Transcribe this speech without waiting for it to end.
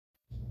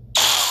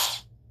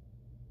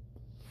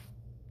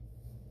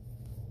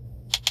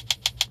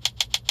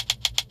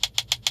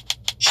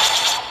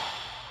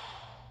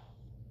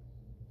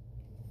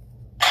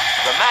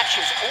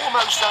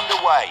almost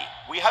underway.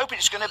 We hope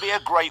it's going to be a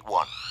great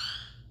one.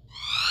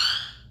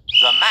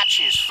 The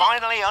match is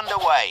finally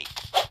underway.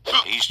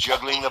 He's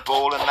juggling the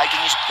ball and making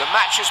his... The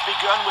match has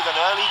begun with an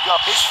early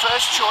goal. His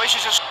first choice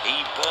is as...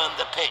 He burned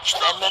the pitch,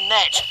 then the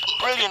net.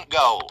 Brilliant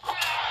goal.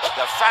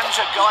 The fans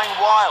are going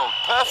wild.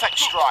 Perfect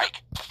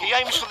strike. He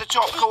aims for the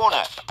top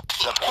corner.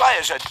 The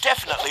players are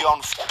definitely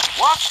on...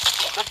 What?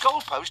 The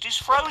goalpost is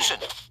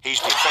frozen.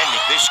 He's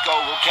defending. This goal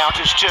will count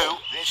as 2.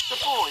 The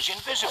ball is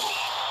invisible.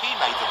 He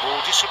made the ball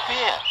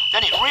disappear.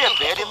 Then it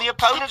reappeared in the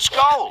opponent's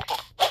goal.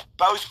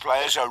 Both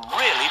players are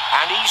really...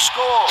 And he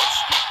scores.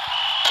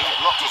 He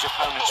blocked his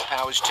opponent's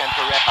powers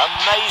temporarily.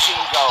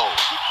 Amazing goal.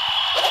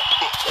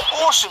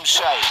 Awesome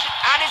save.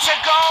 And it's a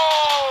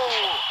goal!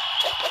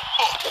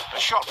 A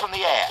shot from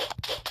the air.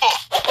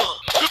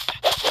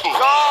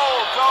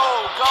 Goal,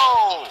 goal,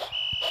 goal!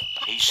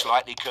 He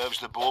slightly curves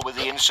the ball with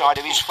the inside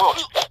of his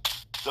foot.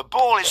 The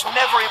ball is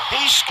never...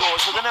 He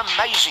scores with an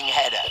amazing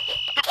header.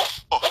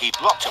 He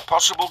blocked a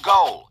possible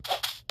goal.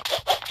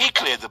 He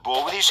cleared the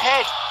ball with his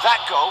head.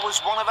 That goal was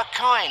one of a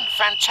kind.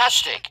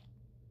 Fantastic.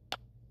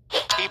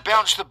 He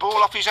bounced the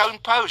ball off his own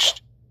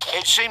post.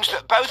 It seems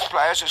that both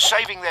players are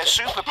saving their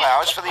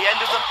superpowers for the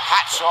end of them.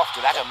 Hats off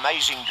to that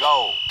amazing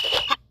goal.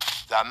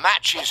 The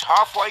match is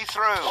halfway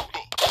through.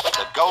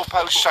 The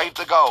goalpost saved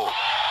the goal.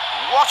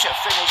 What a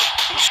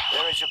finish.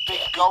 There is a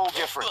big goal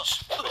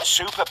difference, but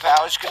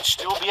superpowers can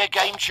still be a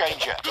game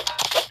changer.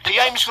 He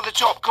aims for the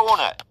top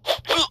corner.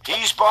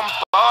 He's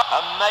bombarded.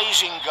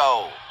 Amazing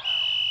goal.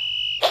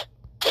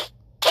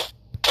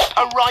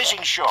 A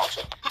rising shot.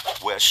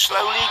 We're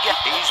slowly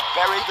getting... He's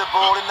buried the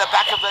ball in the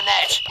back of the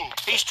net.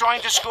 He's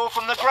trying to score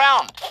from the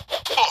ground.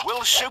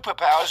 Will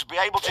superpowers be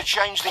able to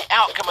change the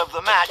outcome of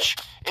the match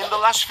in the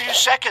last few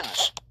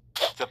seconds?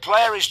 The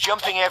player is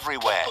jumping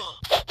everywhere.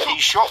 He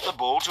shot the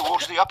ball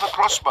towards the upper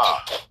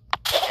crossbar.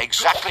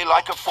 Exactly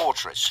like a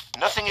fortress.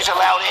 Nothing is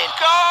allowed in.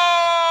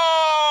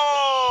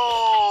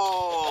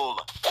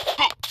 Goal!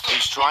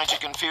 He's trying to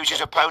confuse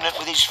his opponent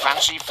with his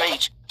fancy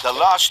feet. The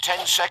last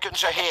 10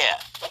 seconds are here.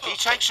 He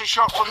takes a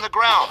shot from the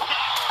ground,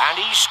 and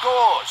he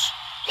scores.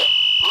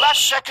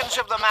 Last seconds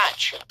of the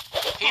match.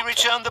 He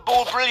returned the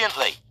ball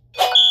brilliantly.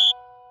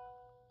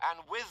 And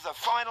with the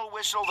final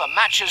whistle, the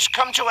match has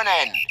come to an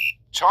end.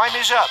 Time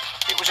is up.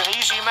 It was an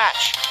easy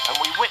match, and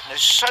we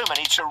witnessed so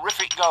many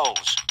terrific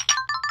goals.